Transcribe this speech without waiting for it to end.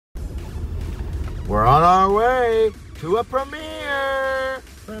We're on our way to a premiere.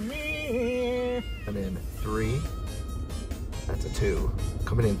 Premiere. Coming in 3. That's a 2.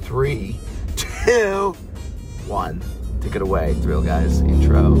 Coming in 3, 2, 1. Take it away, Thrill Guys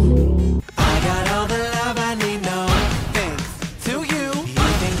intro. I got all the love I need, no thanks to you. You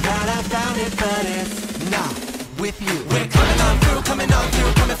think that I found it, but it's not with you. We're coming on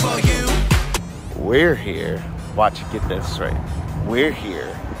through, coming for you. We're here. Watch, get this straight. We're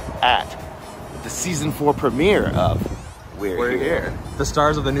here at the season 4 premiere of We're Here. The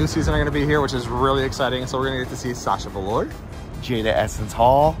stars of the new season are going to be here, which is really exciting. So we're going to get to see Sasha Velour, Jada Essence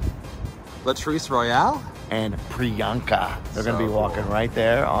Hall, Latrice Royale, and Priyanka. They're going to be walking right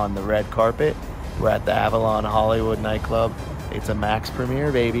there on the red carpet. We're at the Avalon Hollywood nightclub. It's a Max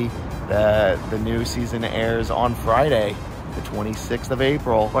premiere, baby. The new season airs on Friday, the 26th of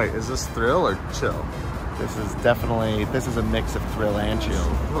April. Wait, is this thrill or chill? This is a mix of thrill and chill.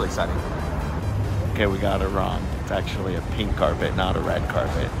 Really exciting. Okay, we got it wrong. It's actually a pink carpet, not a red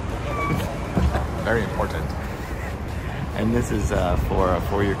carpet. Very important. And this is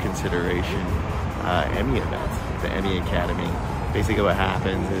for your consideration, Emmy event, the Emmy Academy. Basically what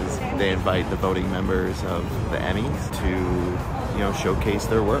happens is they invite the voting members of the Emmys to, showcase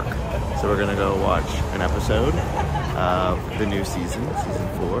their work. So we're gonna go watch an episode of the new season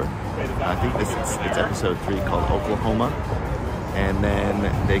 4. I think it's episode 3 called Oklahoma. And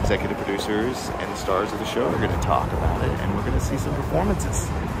then the executive producers and the stars of the show are gonna talk about it, and we're gonna see some performances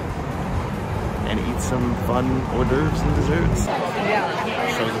and eat some fun hors d'oeuvres and desserts.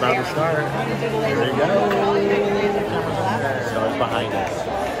 Show's about to start. Here we go. Stars behind us.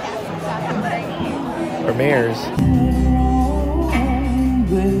 Premieres.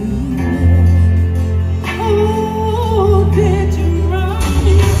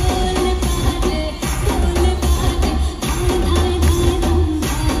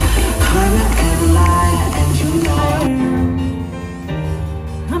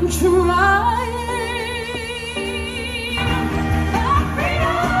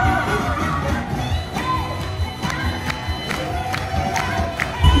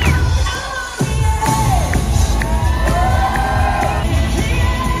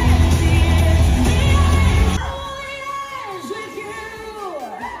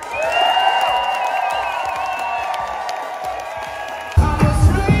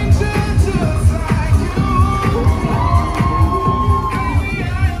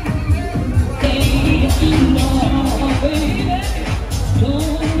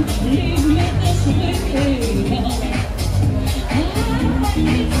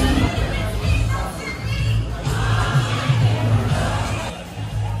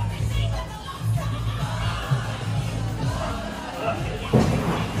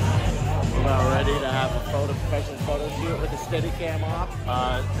 Professional photo shoot with the Steadicam off.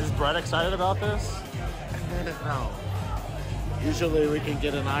 Is Bret excited about this? No. Usually we can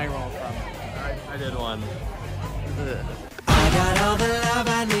get an eye roll from it. I did one. I got all the love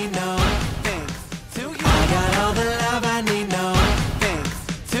I need, no thanks to you. I got all the love I need, no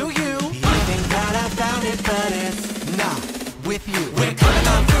thanks to you. You think that I found it, but it's not with you. We're coming